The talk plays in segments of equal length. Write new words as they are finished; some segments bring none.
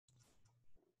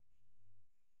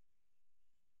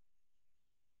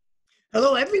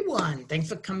Hello, everyone. Thanks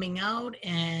for coming out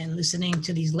and listening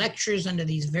to these lectures under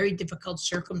these very difficult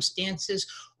circumstances.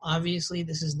 Obviously,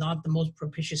 this is not the most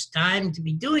propitious time to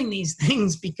be doing these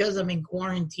things because I'm in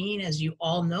quarantine, as you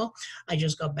all know. I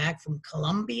just got back from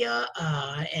Colombia,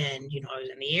 and I was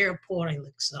in the airport. I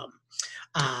licked some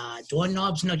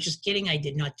doorknobs. No, just kidding. I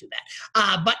did not do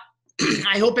that. But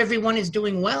I hope everyone is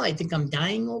doing well. I think I'm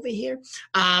dying over here,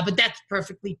 but that's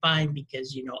perfectly fine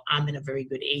because I'm in a very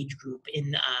good age group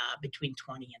in between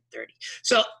 20 and 30.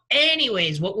 So,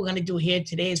 anyways, what we're going to do here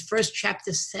today is first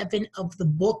chapter 7 of the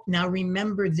book. Now,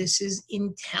 remember, this is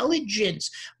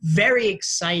intelligence, very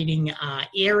exciting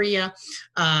area.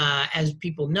 As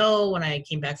people know, when I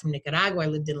came back from Nicaragua, I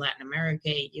lived in Latin America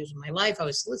 8 years of my life. I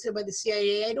was solicited by the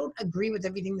CIA. I don't agree with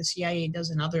everything the CIA does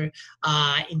and other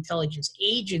intelligence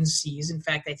agencies. In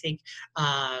fact, I think,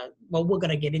 we're going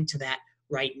to get into that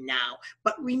right now.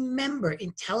 But remember,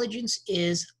 intelligence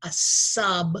is a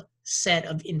subset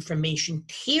of information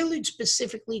tailored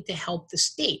specifically to help the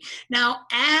state. Now,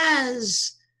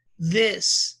 as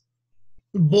this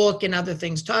book and other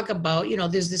things talk about,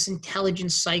 there's this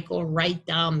intelligence cycle right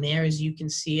down there, as you can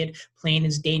see it plain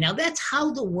as day. Now, that's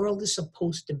how the world is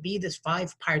supposed to be, this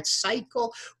 5-part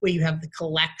cycle where you have the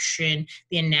collection,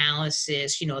 the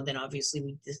analysis, then obviously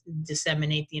we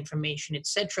disseminate the information,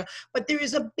 etc. But there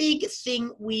is a big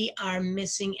thing we are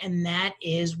missing, and that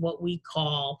is what we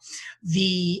call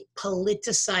the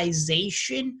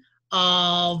politicization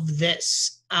of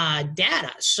this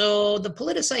data. So the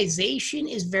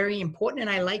politicization is very important, and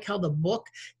I like how the book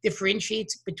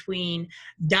differentiates between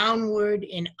downward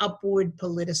and upward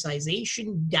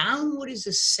politicization. Downward is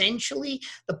essentially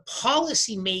the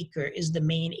policymaker is the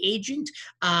main agent.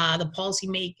 The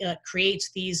policymaker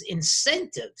creates these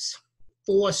incentives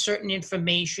for certain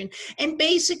information and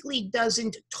basically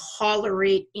doesn't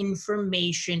tolerate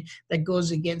information that goes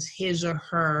against his or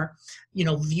her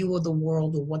view of the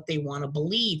world or what they want to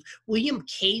believe. William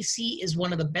Casey is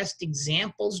one of the best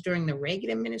examples during the Reagan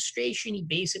administration. He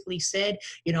basically said,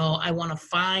 I want to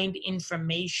find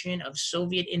information of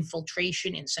Soviet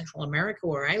infiltration in Central America,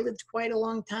 where I lived quite a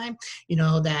long time.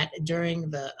 That during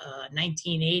the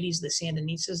 1980s, the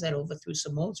Sandinistas that overthrew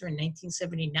Somoza in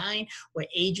 1979 were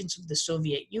agents of the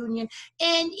Soviet Union.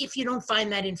 And if you don't find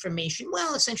that information,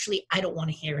 well, essentially, I don't want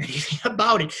to hear anything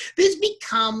about it. This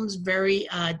becomes very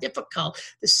difficult.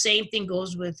 The same thing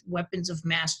goes with weapons of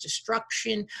mass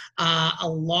destruction. A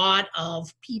lot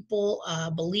of people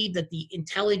believe that the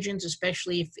intelligence,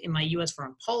 especially if in my U.S.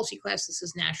 foreign policy class, this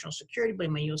is national security, but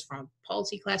in my U.S. foreign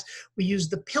policy class, we use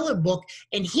the Pillar book,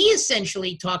 and he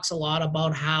essentially talks a lot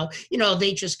about how,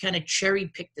 they just kind of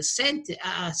cherry picked the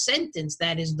sentence,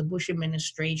 that is the Bush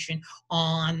administration,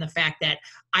 on the fact that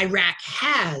Iraq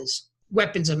has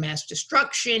weapons of mass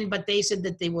destruction, but they said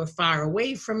that they were far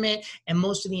away from it, and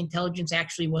most of the intelligence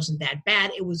actually wasn't that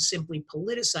bad. It was simply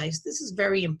politicized. This is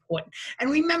very important.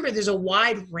 And remember, there's a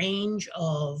wide range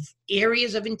of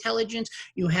areas of intelligence.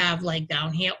 You have, like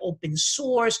down here, open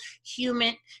source,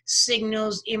 human,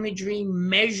 signals, imagery,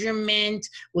 measurement.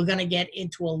 We're going to get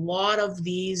into a lot of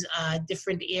these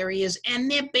different areas,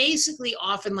 and they're basically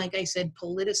often, like I said,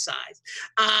 politicized.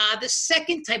 The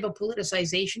second type of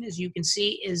politicization, as you can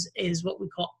see, is what we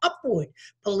call upward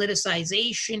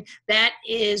politicization. That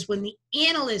is when the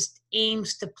analyst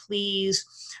aims to please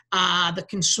the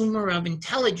consumer of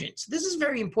intelligence. This is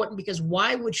very important because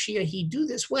why would she or he do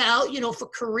this? Well, for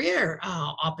career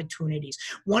opportunities.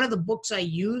 One of the books I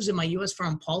use in my U.S.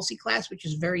 foreign policy class, which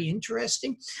is very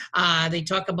interesting, they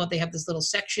have this little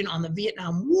section on the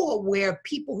Vietnam War where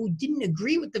people who didn't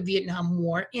agree with the Vietnam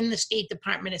War in the State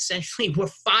Department essentially were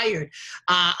fired.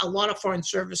 A lot of Foreign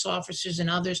Service officers and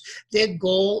others, their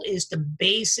goal is to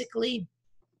basically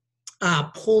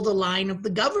pull the line of the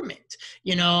government.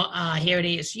 Here at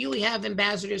ASU, we have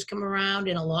ambassadors come around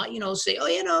and a lot, say,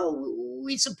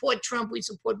 we support Trump, we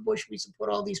support Bush, we support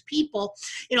all these people,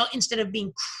 instead of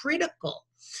being critical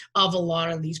of a lot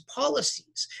of these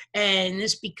policies. And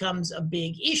this becomes a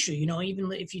big issue.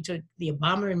 Even if you took the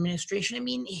Obama administration,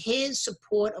 his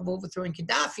support of overthrowing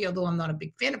Gaddafi, although I'm not a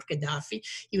big fan of Gaddafi,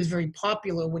 he was very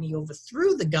popular when he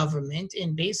overthrew the government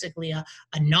in basically a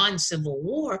non-civil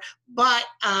war. But,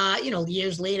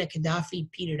 years later,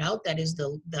 Gaddafi petered out. That is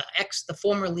the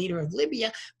former leader of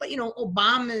Libya. But,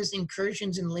 Obama's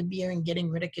incursions in Libya and getting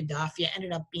rid of Gaddafi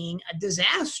ended up being a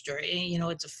disaster.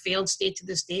 It's a failed state to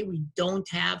this day. We don't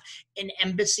have have an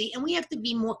embassy, and we have to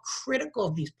be more critical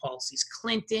of these policies.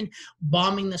 Clinton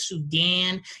bombing the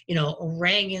Sudan,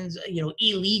 Reagan's,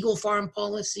 illegal foreign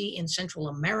policy in Central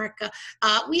America.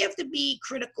 We have to be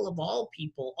critical of all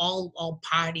people, all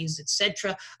parties,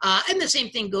 etc. And the same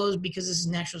thing goes, because this is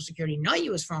national security, not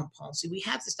U.S. foreign policy. We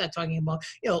have to start talking about,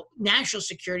 national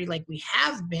security like we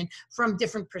have been from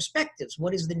different perspectives.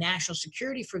 What is the national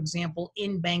security, for example,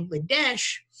 in Bangladesh,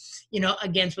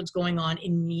 against what's going on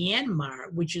in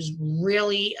Myanmar, which is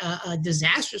really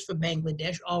disastrous for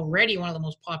Bangladesh, already one of the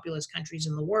most populous countries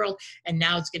in the world, and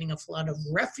now it's getting a flood of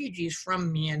refugees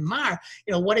from Myanmar.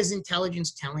 What is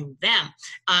intelligence telling them?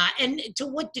 And to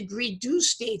what degree do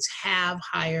states have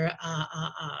higher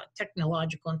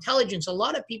technological intelligence? A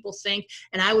lot of people think,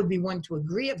 and I would be one to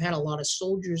agree, I've had a lot of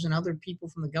soldiers and other people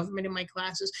from the government in my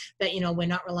classes, that, we're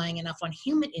not relying enough on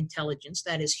human intelligence.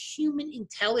 That is human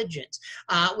intelligence,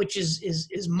 which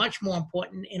is much more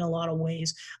important in a lot of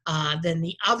ways than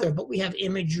the other. But we have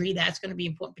imagery that's going to be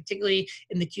important, particularly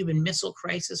in the Cuban Missile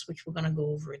Crisis, which we're going to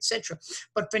go over, etc.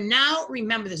 But for now,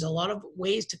 remember, there's a lot of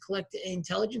ways to collect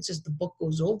intelligence as the book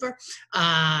goes over,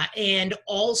 and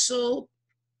also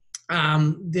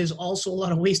there's also a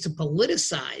lot of ways to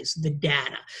politicize the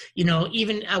data.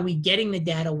 Even are we getting the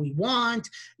data we want?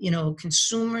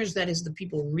 Consumers, that is the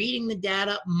people reading the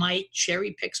data, might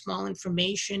cherry pick small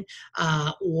information,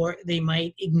 or they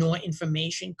might ignore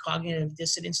information, cognitive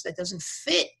dissonance that doesn't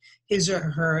fit his or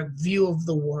her view of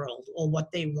the world or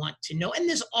what they want to know. And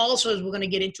there's also, as we're going to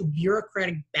get into,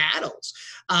 bureaucratic battles.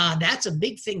 That's a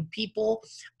big thing. People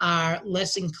are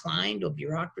less inclined, or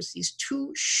bureaucracies,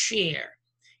 to share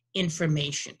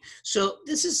information. So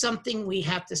this is something we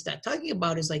have to start talking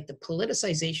about, is like the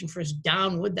politicization first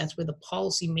downward. That's where the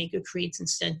policymaker creates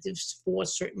incentives for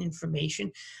certain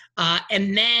information.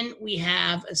 And then we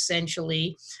have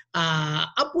essentially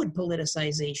upward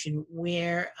politicization,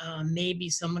 where maybe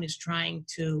someone is trying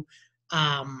to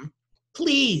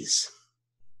please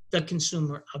the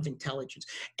consumer of intelligence.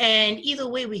 And either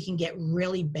way, we can get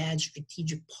really bad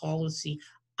strategic policy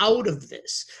out of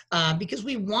this, because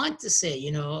we want to say,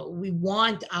 we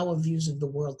want our views of the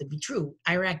world to be true.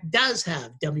 Iraq does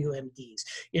have WMDs.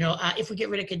 If we get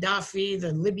rid of Gaddafi,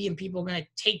 the Libyan people are going to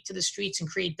take to the streets and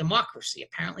create democracy.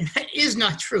 Apparently, that is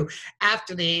not true.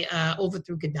 After they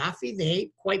overthrew Gaddafi,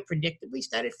 they quite predictably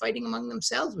started fighting among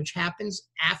themselves, which happens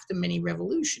after many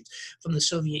revolutions. From the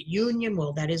Soviet Union,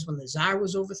 well, that is when the Tsar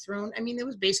was overthrown. I mean, there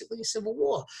was basically a civil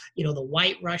war. The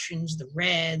White Russians, the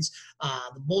Reds,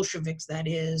 the Bolsheviks, that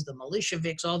is, the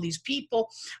militiaviks, all these people.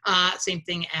 Same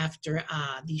thing after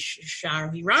the Shah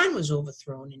of Iran was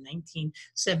overthrown in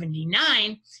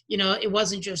 1979. It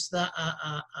wasn't just the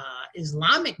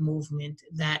Islamic movement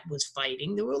that was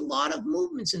fighting. There were a lot of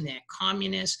movements in there: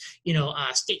 communists,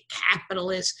 state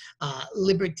capitalists,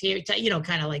 libertarian,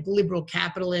 kind of like liberal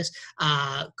capitalists,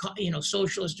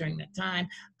 socialists during that time.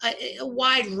 A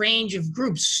wide range of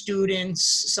groups,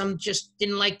 students. Some just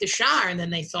didn't like the Shah, and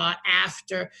then they thought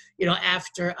after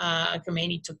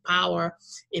Khomeini took power,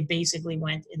 it basically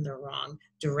went in the wrong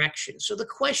direction. So the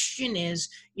question is,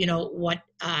 what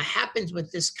happens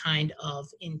with this kind of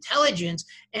intelligence,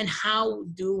 and how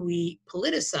do we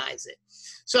politicize it?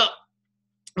 So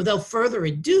without further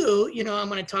ado, I'm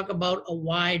going to talk about a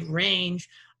wide range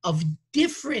of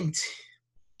different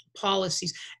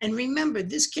policies. And remember,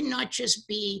 this cannot just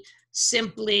be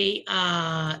simply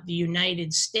the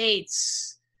United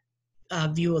States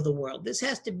view of the world. This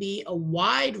has to be a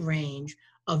wide range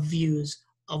of views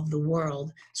of the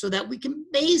world, so that we can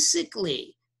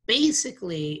basically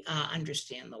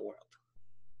understand the world.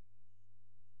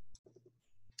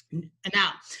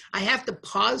 Now, I have to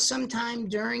pause sometime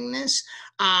during this.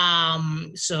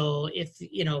 So if,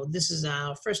 this is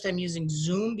our first time using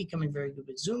Zoom, becoming very good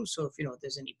with Zoom. So if,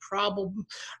 there's any problem,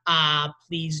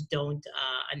 please don't,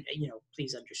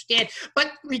 please understand.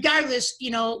 But regardless,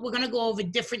 we're going to go over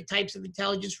different types of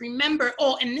intelligence. Remember,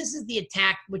 and this is the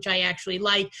attack, which I actually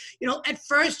like. At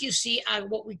first you see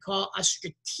what we call a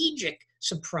strategic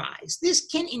surprise. This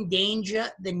can endanger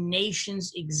the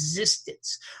nation's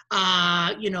existence.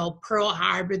 Pearl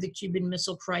Harbor, the Cuban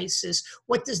Missile Crisis.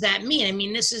 What does that mean? I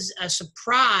mean, this is a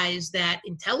surprise that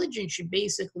intelligence should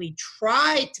basically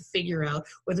try to figure out,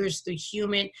 whether it's through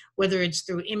human, whether it's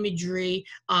through imagery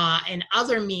and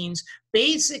other means.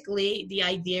 Basically, the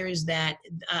idea is that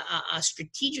a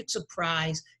strategic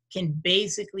surprise can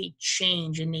basically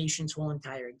change a nation's whole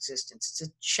entire existence. It's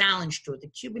a challenge to it. The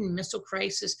Cuban Missile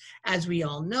Crisis, as we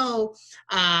all know,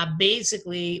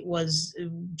 basically was,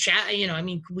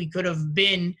 we could have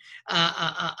been,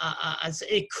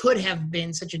 it could have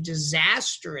been such a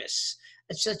disastrous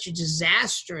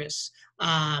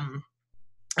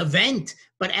event.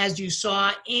 But as you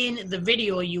saw in the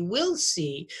video, you will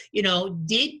see,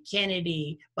 did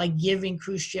Kennedy, by giving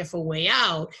Khrushchev a way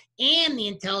out, and the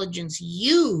intelligence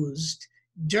used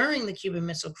during the Cuban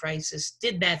Missile Crisis,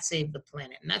 did that save the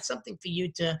planet? And that's something for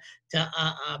you to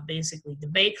basically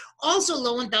debate. Also,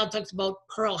 Lowenthal talks about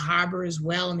Pearl Harbor as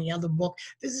well in the other book.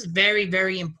 This is very,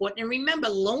 very important. And remember,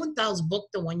 Lowenthal's book,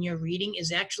 the one you're reading,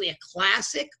 is actually a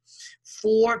classic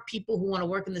for people who want to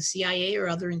work in the CIA or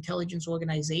other intelligence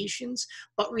organizations.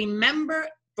 But remember,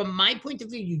 from my point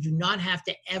of view, you do not have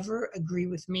to ever agree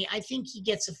with me. I think he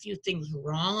gets a few things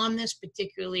wrong on this,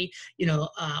 particularly,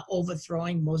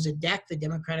 overthrowing Mossadegh, the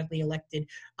democratically elected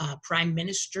prime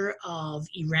minister of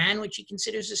Iran, which he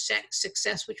considers a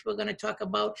success, which we're going to talk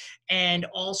about, and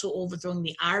also overthrowing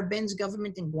the Arbenz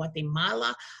government in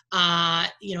Guatemala,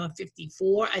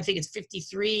 54, I think it's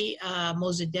 53,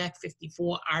 Mossadegh,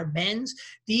 54, Arbenz.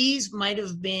 These might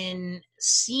have been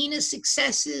seen as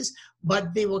successes,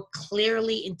 but they were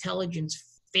clearly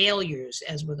intelligence failures,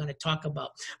 as we're going to talk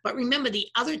about. But remember, the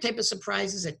other type of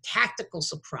surprise is a tactical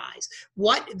surprise.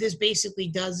 What this basically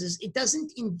does is it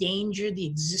doesn't endanger the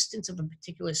existence of a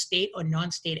particular state or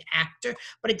non-state actor,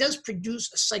 but it does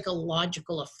produce a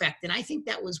psychological effect. And I think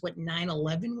that was what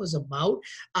 9/11 was about.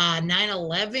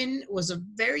 9/11 was a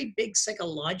very big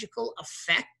psychological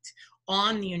effect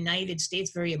on the United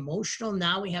States, very emotional.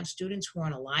 Now we have students who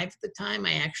aren't alive at the time.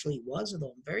 I actually was, although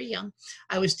I'm very young.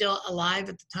 I was still alive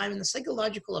at the time, and the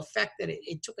psychological effect that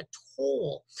it took a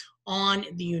toll on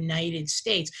the United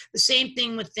States. The same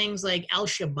thing with things like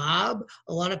Al-Shabaab.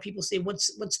 A lot of people say,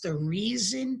 what's the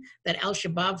reason that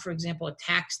Al-Shabaab, for example,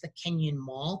 attacks the Kenyan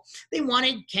mall? They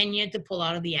wanted Kenya to pull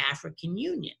out of the African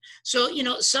Union. So,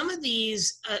 some of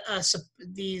these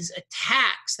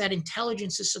attacks that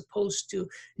intelligence is supposed to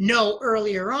know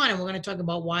earlier on, and we're going to talk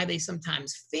about why they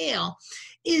sometimes fail,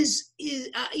 is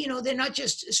they're not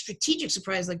just a strategic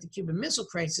surprise like the Cuban Missile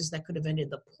Crisis that could have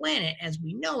ended the planet as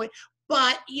we know it.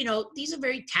 But, these are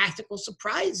very tactical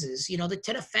surprises. The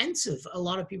Tet Offensive, a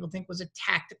lot of people think was a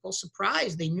tactical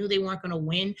surprise. They knew they weren't going to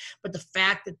win, but the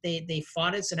fact that they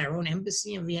fought us at our own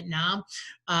embassy in Vietnam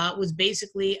was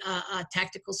basically a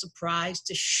tactical surprise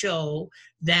to show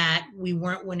that we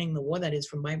weren't winning the war. That is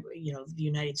from my, the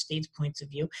United States points of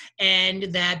view, and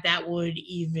that would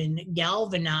even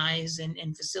galvanize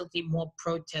and facilitate more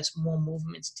protests, more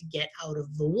movements to get out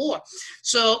of the war.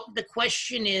 So the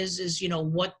question is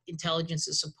what intelligence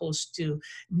is supposed to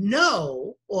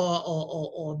know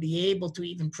or be able to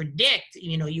even predict.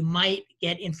 You might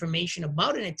get information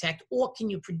about an attack, or can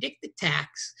you predict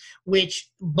attacks, which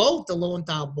both the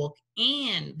Lowenthal book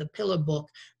and the Pillar book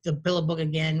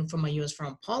again from my U.S.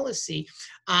 foreign policy,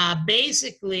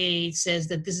 basically says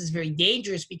that this is very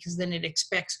dangerous because then it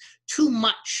expects too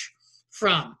much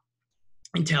from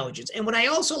intelligence. And what I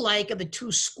also like are the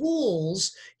two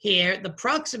schools here, the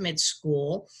proximate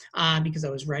school, because I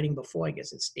was writing before, I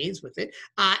guess it stays with it,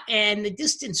 and the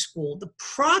distance school. The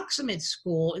proximate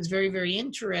school is very, very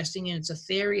interesting, and it's a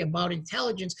theory about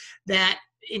intelligence that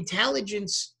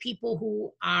intelligence people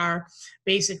who are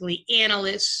basically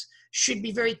analysts should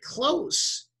be very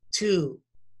close to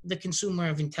the consumer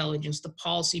of intelligence, the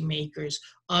policymakers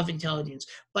of intelligence.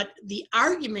 But the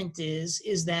argument is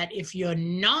that if you're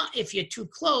too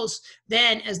close,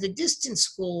 then as the distance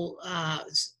school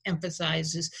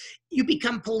emphasizes, you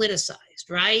become politicized,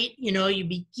 right? You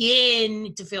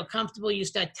begin to feel comfortable. You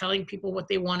start telling people what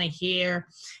they want to hear,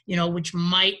 which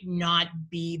might not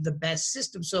be the best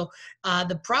system. So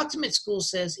the proximate school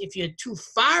says if you're too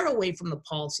far away from the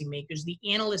policymakers, the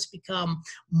analysts become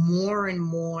more and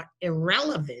more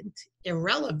irrelevant,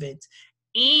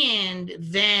 and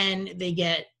then they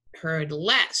get heard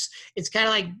less. It's kind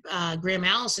of like Graham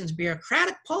Allison's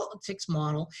bureaucratic politics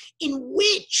model, in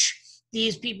which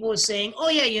these people were saying, oh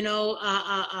yeah,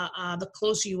 the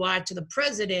closer you are to the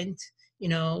president,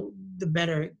 the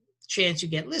better chance you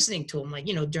get listening to him. Like,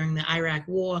 during the Iraq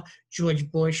War, George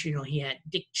Bush, he had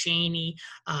Dick Cheney,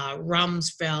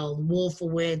 Rumsfeld,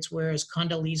 Wolfowitz, whereas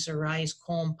Condoleezza Rice,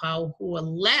 Colin Powell, who were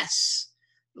less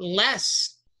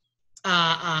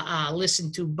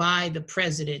listened to by the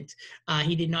president.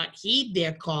 He did not heed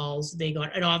their calls.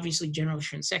 And obviously General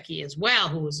Shinseki as well,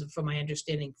 who was, from my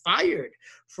understanding, fired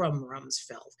from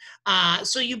Rumsfeld.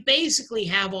 So you basically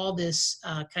have all this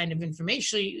kind of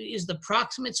information. So is the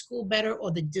proximate school better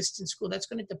or the distant school? That's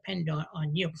going to depend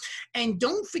on you. And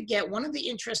don't forget, one of the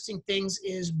interesting things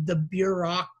is the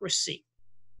bureaucracy.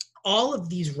 All of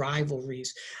these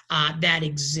rivalries that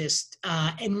exist.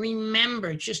 And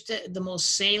remember, just the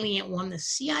most salient one, the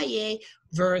CIA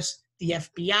versus the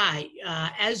FBI.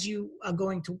 As you are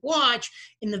going to watch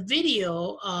in the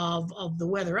video of the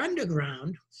Weather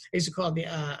Underground, is it called the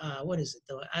what is it,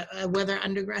 the Weather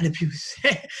Underground? If you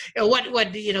say what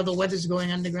the weather's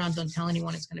going underground, don't tell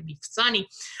anyone it's going to be sunny.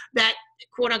 That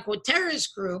quote unquote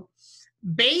terrorist group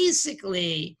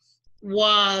basically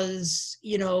was,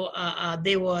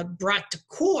 they were brought to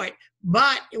court,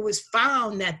 but it was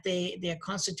found that their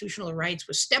constitutional rights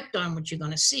were stepped on, which you're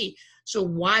going to see. So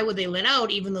why were they let out,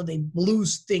 even though they blew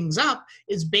things up,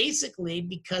 is basically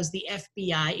because the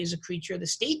FBI is a creature of the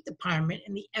State Department,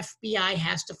 and the FBI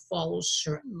has to follow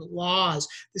certain laws.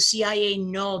 The CIA,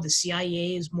 no, the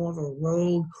CIA is more of a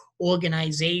rogue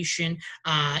organization,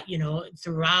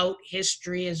 throughout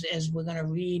history, as we're going to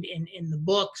read in the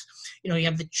books. You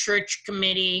have the Church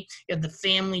Committee, you have the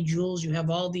family jewels, you have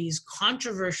all these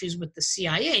controversies with the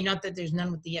CIA, not that there's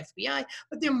none with the FBI,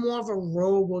 but they're more of a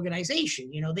rogue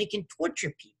organization. They can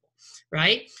torture people,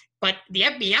 right? But the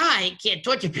FBI can't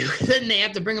torture people. Then they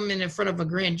have to bring them in front of a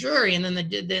grand jury, and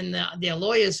then their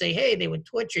lawyers say, hey, they were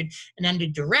tortured and under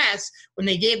duress when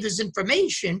they gave this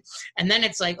information. And then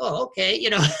it's like, oh, okay,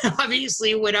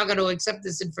 obviously we're not going to accept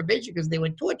this information because they were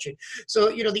tortured. So,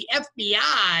 the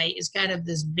FBI is kind of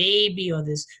this baby or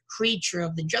this creature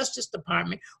of the Justice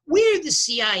Department, where the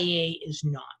CIA is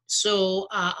not. So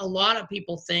a lot of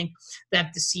people think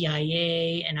that the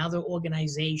CIA and other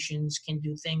organizations can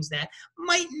do things that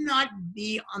might not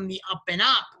be on the up and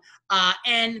up,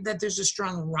 and that there's a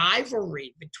strong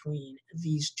rivalry between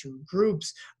these two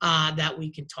groups that we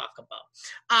can talk about.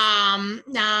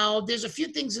 Now, there's a few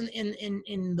things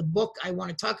in the book I want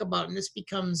to talk about, and this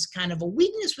becomes kind of a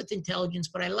weakness with intelligence,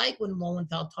 but I like when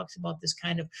Lowenthal talks about this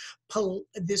kind of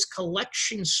this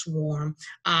collection swarm.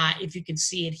 If you can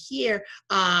see it here,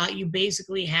 you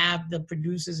basically have the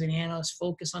producers and analysts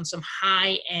focus on some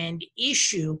high-end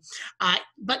issue,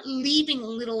 but leaving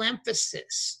little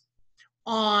emphasis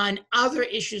on other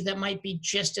issues that might be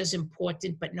just as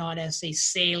important, but not as, say,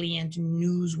 salient,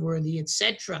 newsworthy,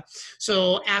 etc.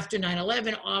 So after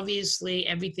 9/11, obviously,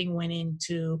 everything went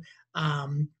into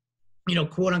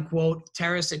quote unquote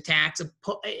terrorist attacks,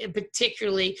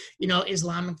 particularly,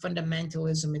 Islamic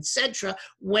fundamentalism, etc.,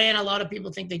 when a lot of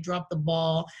people think they dropped the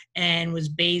ball and was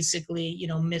basically,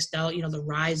 missed out, the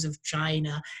rise of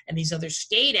China and these other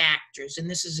state actors. And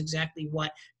this is exactly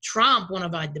what Trump, one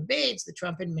of our debates, the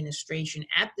Trump administration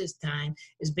at this time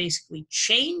is basically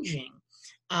changing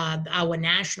our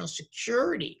national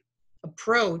security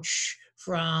approach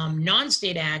from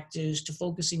non-state actors to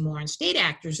focusing more on state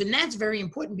actors. And that's very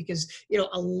important because,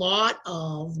 a lot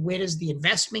of where does the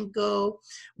investment go?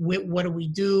 What do we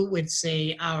do with,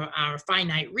 say, our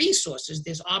finite resources?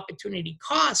 There's opportunity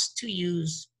cost, to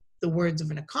use the words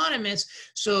of an economist.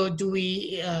 So do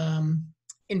we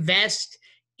invest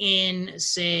in,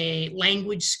 say,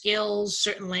 language skills,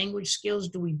 certain language skills?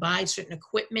 Do we buy certain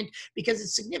equipment? Because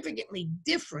it's significantly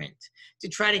different to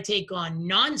try to take on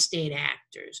non-state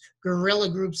actors, guerrilla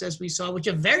groups, as we saw, which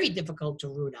are very difficult to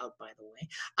root out, by the way,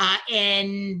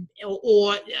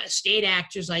 or state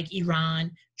actors like Iran,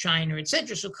 China,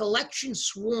 etc. So collection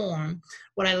swarm,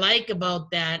 what I like about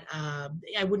that,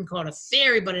 I wouldn't call it a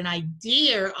theory, but an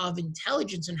idea of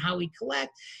intelligence and how we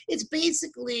collect, it's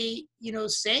basically,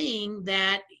 saying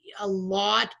that a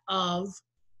lot of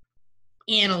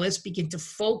analysts begin to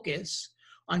focus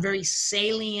on very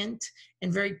salient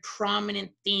and very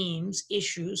prominent themes,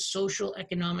 issues, social,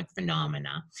 economic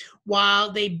phenomena,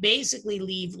 while they basically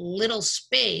leave little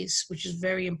space, which is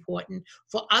very important,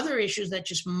 for other issues that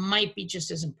just might be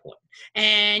just as important.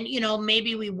 And,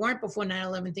 maybe we weren't before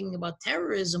 9/11 thinking about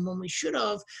terrorism when we should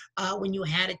have, when you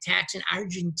had attacks in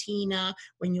Argentina,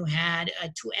 when you had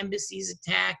 2 embassies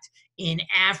attacked in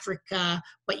Africa,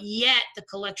 but yet the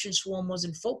collection swarm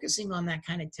wasn't focusing on that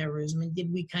kind of terrorism. And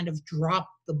did we kind of drop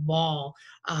the ball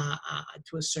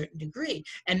to a certain degree?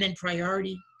 And then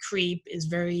priority creep is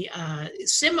very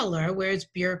similar, whereas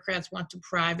bureaucrats want to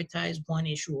privatize one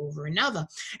issue over another.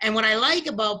 And what I like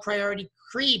about priority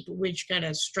creep, which kind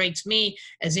of strikes me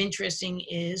as interesting,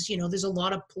 is, there's a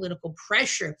lot of political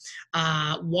pressure.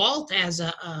 Walt has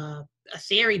a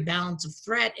theory, balance of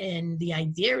threat, and the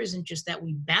idea isn't just that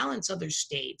we balance other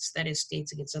states, that is,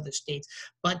 states against other states,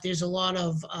 but there's a lot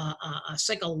of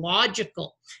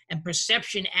psychological and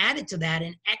perception added to that,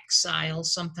 and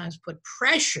exiles sometimes put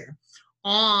pressure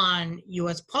on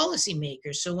U.S.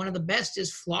 policymakers. So one of the best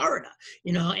is Florida.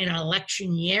 In an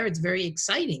election year, it's very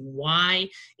exciting. Why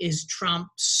is Trump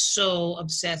so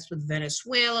obsessed with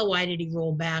Venezuela? Why did he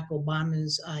roll back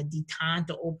Obama's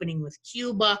detente opening with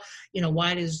Cuba?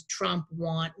 Why does Trump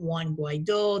want Juan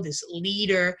Guaido, this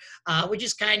leader, which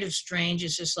is kind of strange.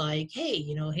 It's just like, hey,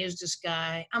 here's this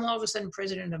guy. I'm all of a sudden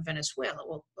president of Venezuela.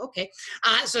 Well, okay.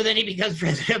 So then he becomes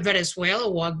president of Venezuela,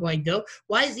 Juan Guaido.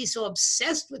 Why is he so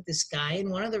obsessed with this guy? And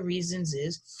one of the reasons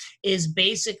is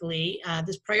basically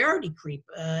this priority creep,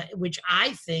 which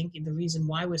I think the reason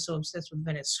why we're so obsessed with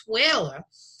Venezuela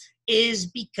is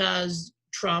because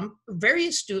Trump very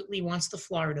astutely wants the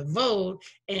Florida vote,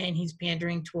 and he's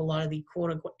pandering to a lot of the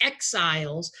quote-unquote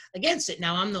exiles against it.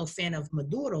 Now, I'm no fan of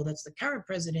Maduro. That's the current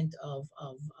president of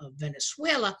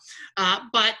Venezuela.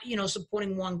 But,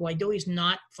 supporting Juan Guaido, he's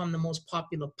not from the most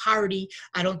popular party.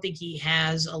 I don't think he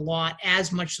has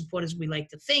as much support as we like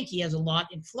to think. He has a lot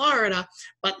in Florida,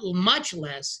 but much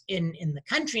less in the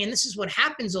country. And this is what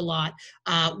happens a lot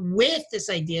with this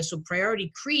idea. So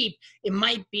priority creep, it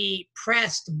might be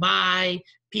pressed by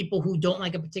people who don't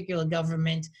like a particular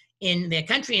government in their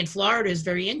country. And Florida is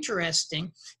very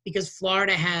interesting because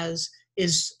Florida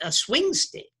is a swing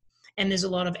state, and there's a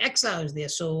lot of exiles there.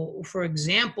 So, for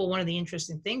example, one of the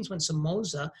interesting things when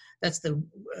Somoza, that's the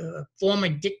former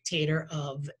dictator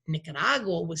of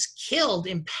Nicaragua, was killed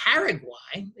in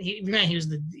Paraguay.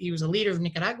 He was a leader of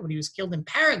Nicaragua, but he was killed in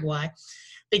Paraguay.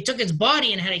 They took his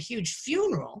body and had a huge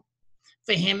funeral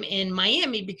for him in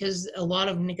Miami because a lot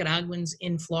of Nicaraguans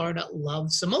in Florida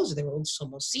loved Somoza. They were old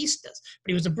Somocistas, but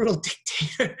he was a brutal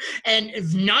dictator and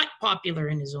not popular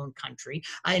in his own country.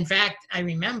 In fact, I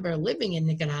remember living in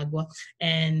Nicaragua,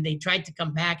 and they tried to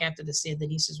come back after the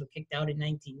Sandinistas were kicked out in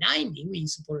 1990. We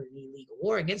supported an illegal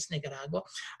war against Nicaragua.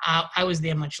 I was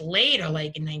there much later,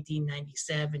 like in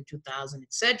 1997, 2000,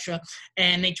 etc.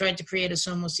 And they tried to create a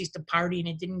Somocista party, and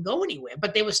it didn't go anywhere.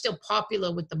 But they were still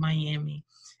popular with the Miami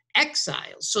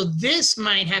exiles. So this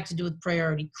might have to do with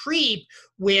priority creep,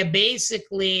 where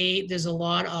basically there's a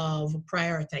lot of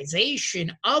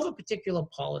prioritization of a particular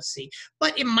policy,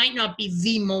 but it might not be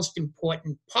the most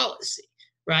important policy,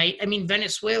 right? I mean,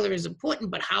 Venezuela is important,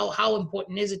 but how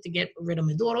important is it to get rid of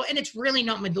Maduro? And it's really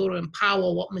not Maduro in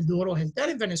power. What Maduro has done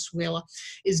in Venezuela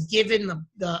is given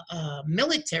the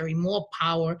military more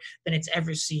power than it's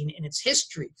ever seen in its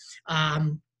history.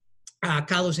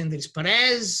 Carlos Andres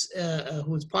Perez,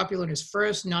 who was popular in his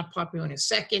first, not popular in his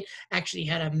second, actually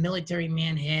had a military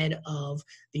man head of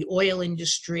the oil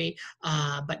industry.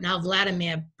 But now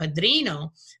Vladimir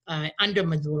Padrino, under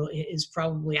Maduro, is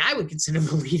probably, I would consider,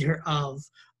 the leader of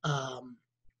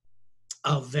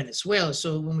Venezuela.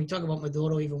 So when we talk about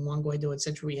Maduro, even Juan Guaido,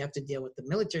 etc., we have to deal with the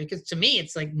military, because to me,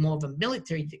 it's like more of a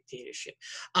military dictatorship.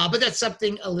 But that's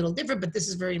something a little different, but this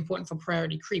is very important for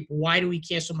priority creep. Why do we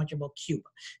care so much about Cuba?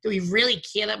 Do we really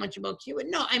care that much about Cuba?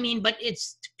 No, I mean, but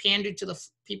it's to pander to the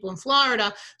people in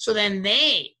Florida, so then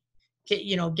they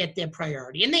get their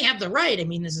priority. And they have the right. I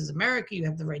mean, this is America. You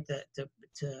have the right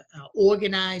to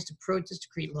organize, to protest, to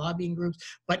create lobbying groups.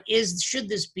 But should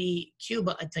this be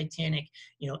Cuba a titanic,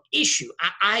 issue?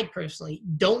 I personally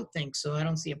don't think so. I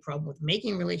don't see a problem with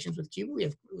making relations with Cuba. We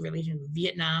have relations with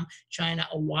Vietnam, China,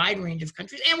 a wide range of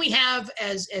countries. And we have,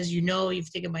 as you know,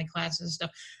 you've taken my classes and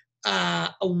stuff,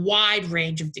 a wide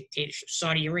range of dictatorships: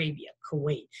 Saudi Arabia,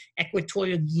 Kuwait,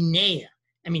 Equatorial Guinea.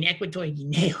 I mean, Equatorial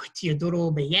Guinea,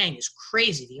 Teodoro Obiang, is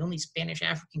crazy. The only Spanish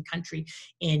African country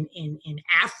in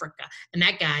Africa. And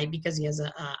that guy, because he has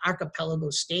an archipelago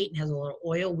state and has a lot of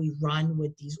oil, we run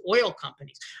with these oil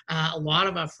companies. A lot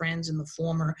of our friends in the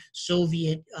former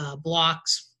Soviet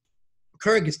blocs,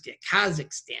 Kyrgyzstan,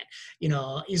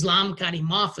 Kazakhstan, Islam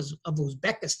Karimov of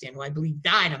Uzbekistan, who I believe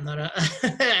died. I'm not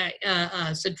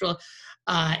a Central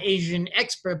Asian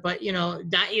expert, but,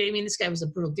 this guy was a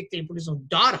brutal dictator, put his own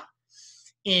daughter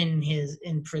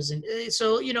in prison.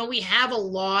 So, we have a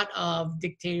lot of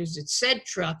dictators,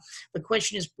 etc. The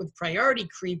question is, with priority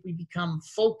creep, we become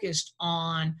focused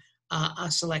on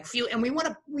a select few, and we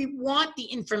want the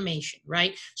information,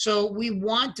 right? So we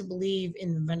want to believe,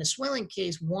 in the Venezuelan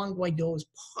case, Juan Guaido is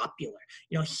popular.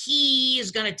 He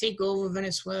is going to take over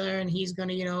Venezuela, and he's going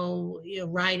to,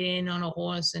 ride in on a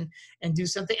horse and do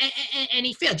something. And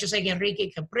he failed, just like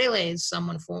Enrique Capriles,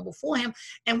 someone before him.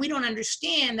 And we don't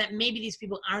understand that maybe these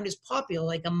people aren't as popular,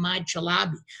 like Ahmad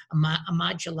Chalabi.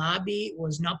 Ahmad Chalabi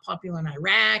was not popular in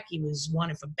Iraq. He was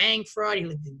wanted for bank fraud. He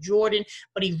lived in Jordan,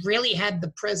 but he really had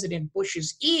the President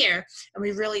Bush's ear, and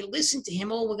we really listened to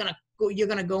him. Oh, you're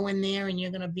going to go in there and you're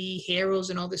going to be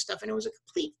heroes and all this stuff. And it was a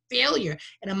complete failure.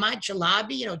 And Ahmad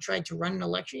Chalabi, tried to run an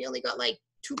election. He only got like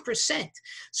 2%.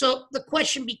 So the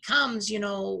question becomes,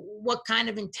 what kind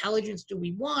of intelligence do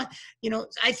we want?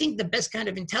 I think the best kind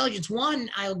of intelligence, one,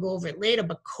 I'll go over it later,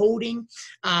 but coding,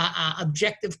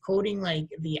 objective coding, like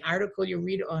the article you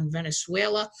read on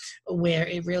Venezuela, where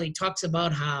it really talks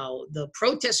about how the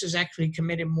protesters actually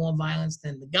committed more violence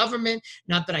than the government.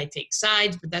 Not that I take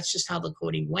sides, but that's just how the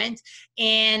coding went.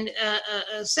 And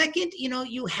second,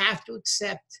 you have to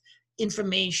accept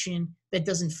information that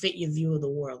doesn't fit your view of the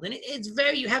world. And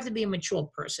you have to be a mature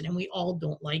person, and we all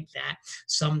don't like that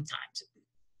sometimes.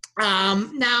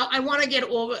 Now, I want to get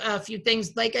over a few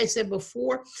things. Like I said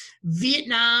before,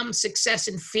 Vietnam, success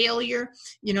and failure.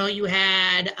 You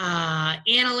had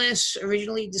analysts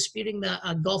originally disputing the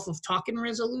Gulf of Tonkin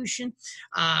resolution,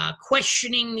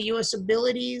 questioning the U.S.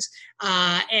 abilities,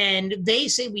 and they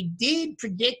say we did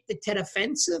predict the Tet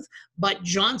Offensive, but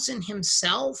Johnson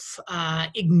himself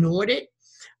ignored it.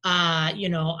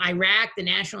 Iraq, the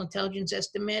National Intelligence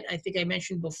Estimate, I think I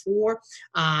mentioned before,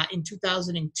 in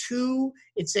 2002,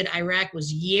 it said Iraq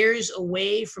was years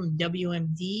away from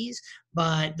WMDs,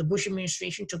 but the Bush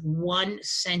administration took one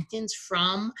sentence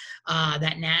from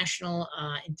that National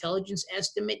Intelligence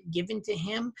Estimate given to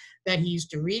him that he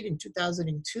used to read in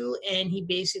 2002, and he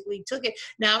basically took it.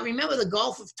 Now, remember the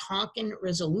Gulf of Tonkin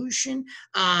resolution?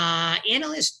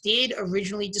 Analysts did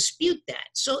originally dispute that.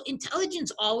 So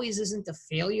intelligence always isn't a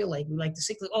failure, like we like to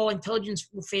say, intelligence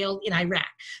failed in Iraq.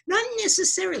 Not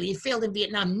necessarily. It failed in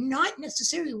Vietnam. Not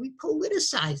necessarily. We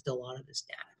politicized a lot of this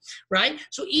data. Right?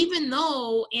 So even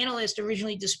though analysts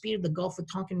originally disputed the Gulf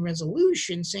of Tonkin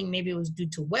resolution, saying maybe it was due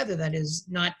to weather, that is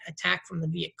not attack from the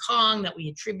Viet Cong, that we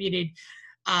attributed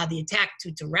the attack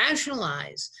to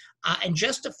rationalize and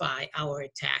justify our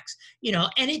attacks,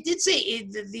 and it did say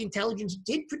the intelligence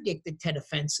did predict the Tet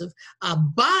Offensive,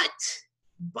 but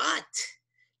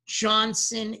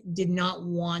Johnson did not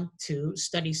want to,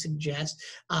 studies suggest,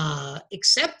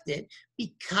 accept it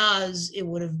because it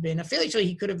would have been a failure. So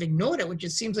he could have ignored it, which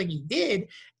it seems like he did.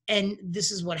 And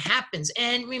this is what happens.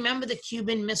 And remember the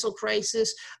Cuban Missile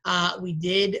Crisis? We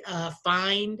did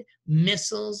find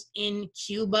missiles in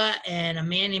Cuba, and a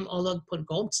man named Oleg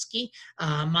Podgolsky,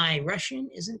 my Russian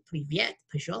isn't Privyet,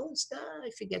 Pajolista, I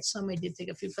forget some, I did take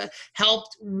a few,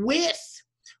 helped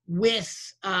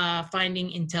with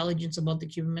finding intelligence about the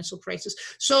Cuban Missile Crisis.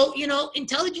 So,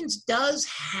 intelligence does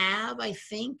have, I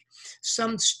think,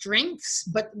 some strengths,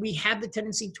 but we have the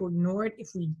tendency to ignore it if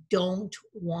we don't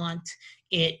want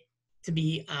it to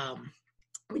be,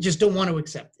 we just don't want to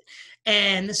accept it.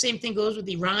 And the same thing goes with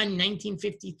Iran in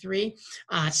 1953.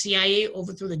 CIA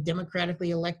overthrew the democratically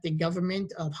elected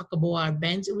government of Hakabu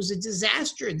Benz. It was a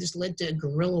disaster. This led to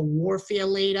guerrilla warfare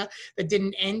later that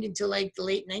didn't end until like the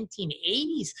late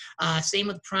 1980s. Same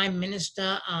with Prime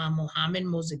Minister Mohammad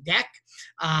Mossadegh.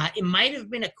 It might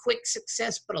have been a quick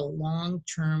success, but a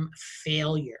long-term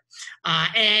failure.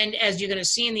 And as you're going to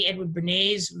see in the Edward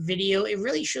Bernays video, it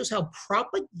really shows how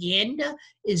propaganda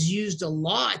is used a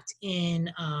lot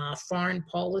in foreign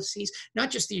policies, not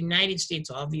just the United States,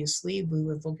 obviously. We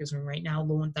were focusing right now,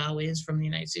 Lowenthal is from the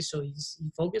United States, so he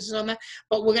focuses on that.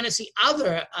 But we're going to see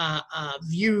other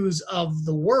views of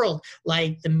the world,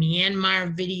 like the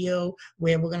Myanmar video,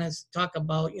 where we're going to talk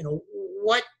about,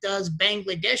 what does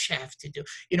Bangladesh have to do?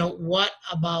 What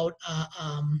about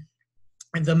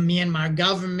the Myanmar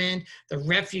government, the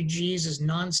refugees as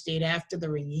non-state after the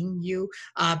Rohingya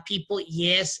people?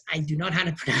 Yes, I do not know how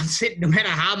to pronounce it, no matter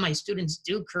how my students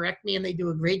do correct me, and they do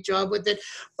a great job with it.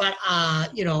 But,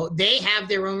 they have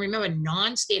their own, remember,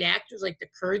 non-state actors like the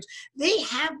Kurds, they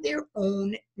have their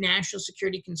own national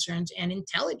security concerns and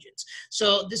intelligence.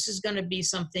 So this is going to be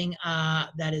something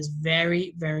that is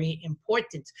very, very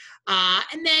important.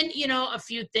 And then, a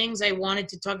few things I wanted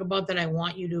to talk about that I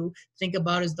want you to think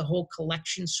about is the whole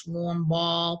collection swarm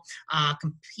ball,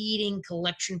 competing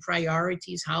collection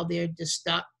priorities, how they're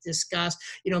discussed.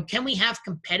 Can we have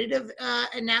competitive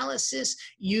analysis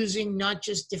using not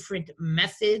just different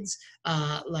methods,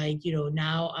 like,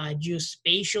 now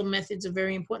geospatial methods are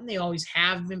very important. They always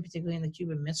have been, particularly in the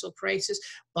Cuban Missile Crisis,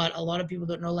 but a lot of people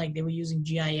don't know, like, they were using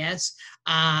GIS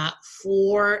to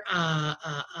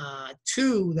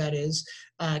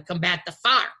combat the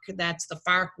FARC. That's the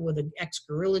FARC with an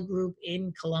ex-guerrilla group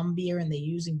in Colombia, and they're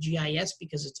using GIS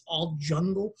because it's all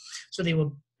jungle. So they were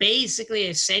basically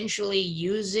essentially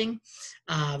using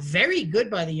very good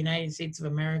by the United States of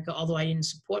America, although I didn't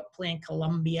support Plan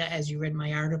Colombia, as you read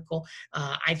my article.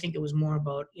 I think it was more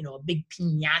about, a big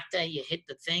piñata, you hit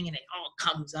the thing and it all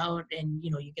comes out, and,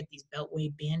 you get these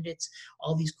Beltway bandits,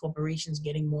 all these corporations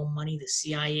getting more money, the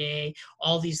CIA,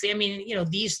 all these things. I mean,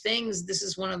 these things, this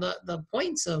is one of the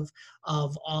points of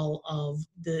all of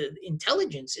the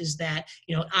intelligence, is that,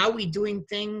 are we doing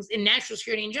things in national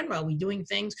security in general? Are we doing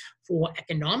things for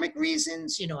economic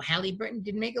reasons? Halliburton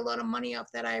did make a lot of money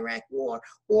off that Iraq war,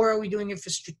 or are we doing it for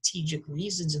strategic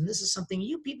reasons? And this is something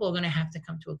you people are going to have to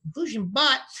come to a conclusion.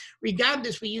 But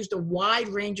regardless, we used a wide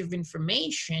range of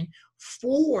information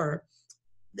for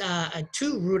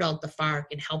to root out the FARC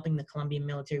and helping the Colombian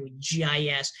military with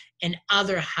GIS and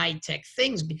other high-tech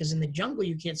things, because in the jungle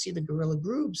you can't see the guerrilla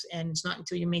groups, and it's not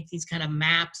until you make these kind of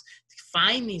maps to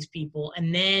find these people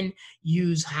and then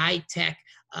use high-tech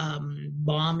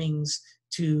bombings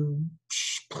to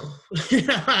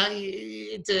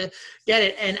get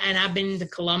it. And I've been to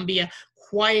Colombia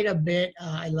quite a bit.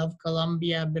 I love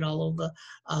Colombia. I've been all over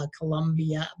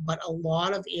Colombia, but a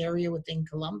lot of area within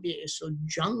Colombia is so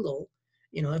jungle,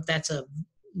 if that's a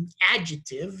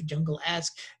adjective,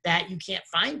 jungle-esque, that you can't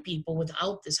find people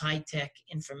without this high-tech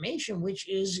information, which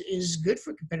is good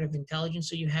for competitive intelligence.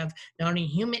 So you have not only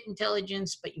human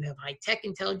intelligence, but you have high-tech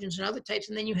intelligence and other types,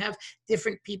 and then you have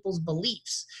different people's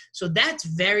beliefs. So that's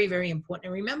very, very important.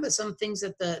 And remember some things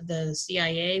that the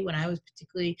CIA, when I was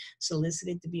particularly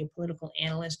solicited to be a political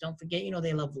analyst, don't forget,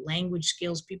 they love language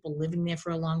skills, people living there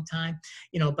for a long time,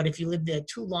 but if you live there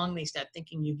too long, they start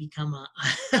thinking you become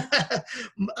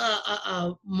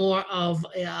more of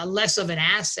less of an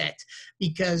asset,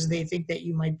 because they think that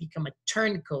you might become a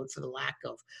turncoat, for the lack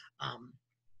of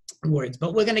words.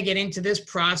 But we're going to get into this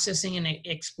processing and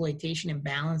exploitation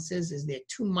imbalances. Is there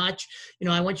too much?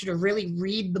 I want you to really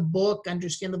read the book,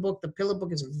 understand the book. The Pillar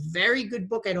book is a very good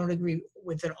book. I don't agree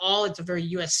with it all. It's a very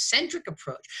U.S.-centric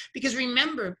approach, because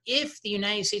remember, if the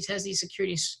United States has these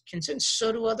security concerns,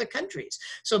 so do other countries.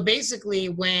 So basically,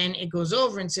 when it goes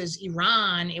over and says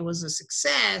Iran, it was a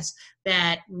success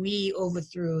that we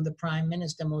overthrew the Prime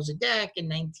Minister Mossadegh in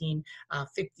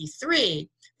 1953,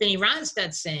 then Iran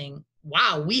starts saying,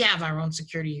 wow, we have our own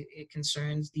security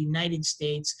concerns. The United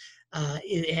States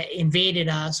invaded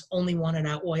us, only wanted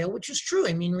our oil, which is true.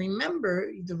 I mean,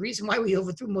 remember, the reason why we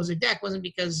overthrew Mossadegh wasn't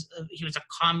because he was a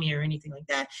commie or anything like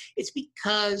that. It's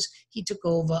because he took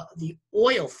over the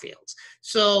oil fields.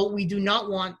 So we do not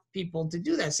want people to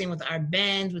do that. Same with our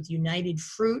bands, with United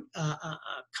Fruit, a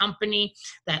company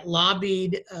that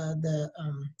lobbied the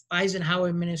Eisenhower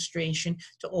administration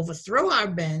to overthrow our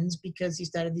bands, because he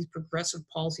started these progressive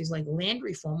policies like land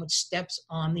reform, which steps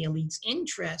on the elite's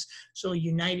interest. So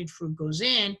United Fruit goes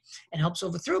in and helps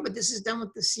overthrow, but this is done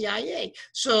with the CIA.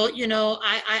 So,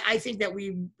 I think that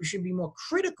we should be more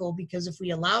critical, because if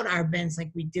we allowed our bands,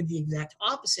 like we did the exact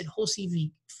opposite, Jose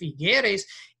Figueres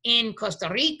in Costa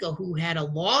Rica, who had a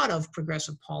lot of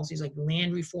progressive policies like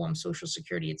land reform, social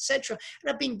security, etc.,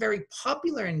 ended up being very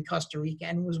popular in Costa Rica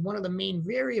and was one of the main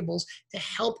variables to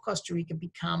help Costa Rica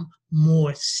become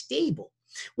more stable,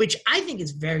 which I think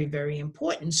is very, very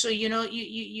important. So,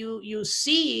 you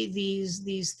see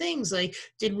these things like,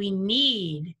 did we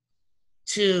need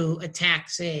to attack,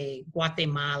 say,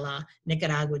 Guatemala,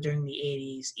 Nicaragua during the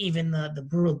 80s, even the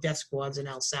brutal death squads in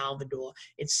El Salvador,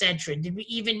 etc.? Did we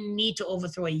even need to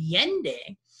overthrow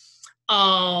Allende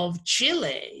of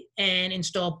Chile and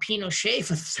install Pinochet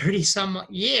for 30-some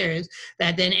years,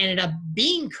 that then ended up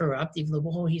being corrupt, even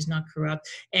though he's not corrupt,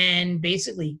 and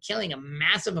basically killing a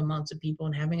massive amounts of people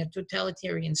and having a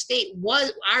totalitarian state?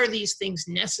 Are these things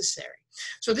necessary?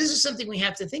 So this is something we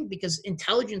have to think, because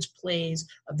intelligence plays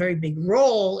a very big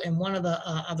role. In one of the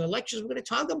other lectures, we're going to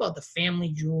talk about the family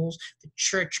jewels, the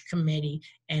church committee,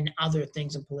 and other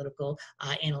things, and political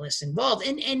analysts involved.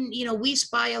 And we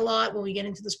spy a lot when we get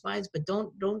into the spies, but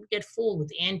don't get fooled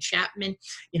with Ann Chapman,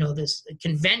 this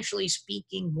conventionally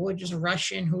speaking gorgeous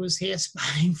Russian who is here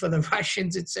spying for the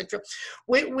Russians, etc.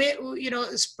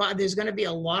 There's going to be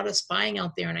a lot of spying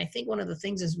out there. And I think one of the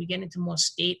things as we get into more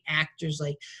state actors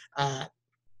like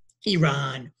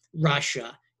Iran,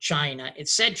 Russia, China,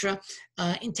 etc.,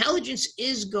 intelligence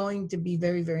is going to be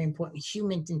very, very important.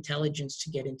 Human intelligence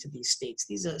to get into these states.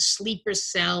 These are sleeper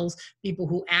cells, people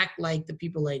who act like the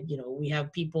people like, we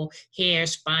have people here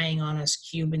spying on us,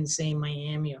 Cubans, say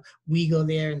Miami, or we go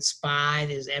there and spy.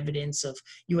 There's evidence of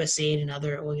USAID and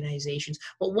other organizations.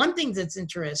 But one thing that's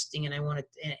interesting, and I want to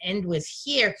end with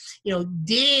here,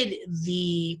 did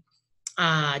the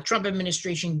Trump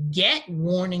administration get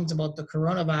warnings about the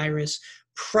coronavirus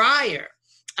prior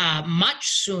much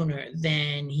sooner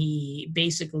than he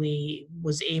basically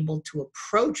was able to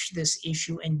approach this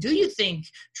issue. And do you think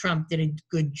Trump did a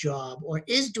good job or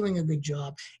is doing a good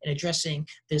job in addressing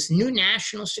this new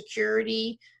national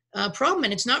security problem?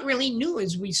 And it's not really new,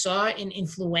 as we saw in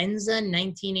influenza in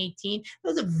 1918. That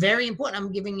was a very important,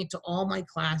 I'm giving it to all my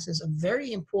classes, a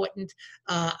very important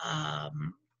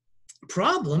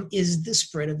problem is the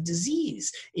spread of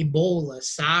disease. Ebola,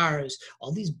 SARS,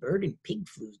 all these bird and pig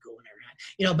flus going around.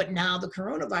 But now the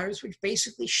coronavirus, which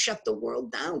basically shut the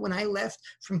world down. When I left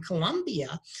from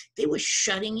Colombia, they were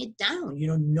shutting it down.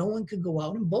 No one could go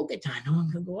out in Bogota. No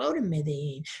one could go out in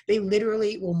Medellin. They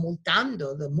literally were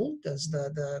multando, the multas.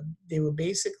 They were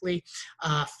basically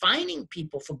fining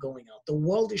people for going out. The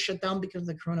world is shut down because of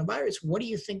the coronavirus. What do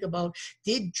you think about,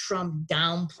 did Trump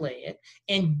downplay it?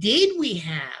 And did we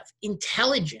have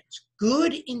intelligence,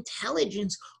 good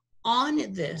intelligence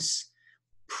on this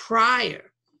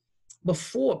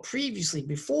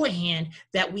beforehand,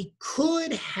 that we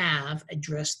could have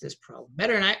addressed this problem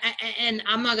better? And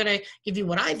I'm not going to give you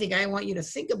what I think. I want you to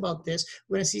think about this.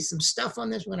 We're going to see some stuff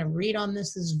on this. We're going to read on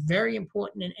this. This is very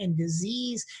important, and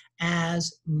disease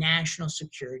as national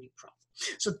security problem.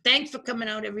 So thanks for coming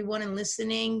out, everyone, and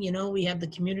listening. We have the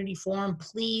community forum.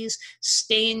 Please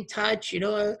stay in touch.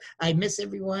 I miss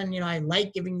everyone. I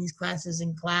like giving these classes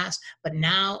in class, but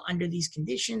now under these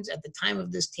conditions, at the time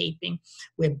of this taping,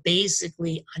 we're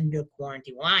basically under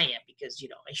quarantine. Well, I am, because,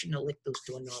 I shouldn't have licked those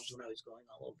doorknobs when I was going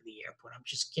all over the airport. I'm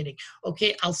just kidding.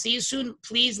 Okay, I'll see you soon.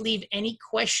 Please leave any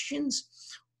questions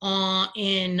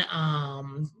in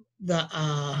the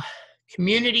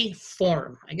community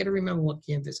forum. I got to remember what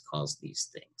Canvas calls these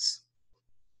things.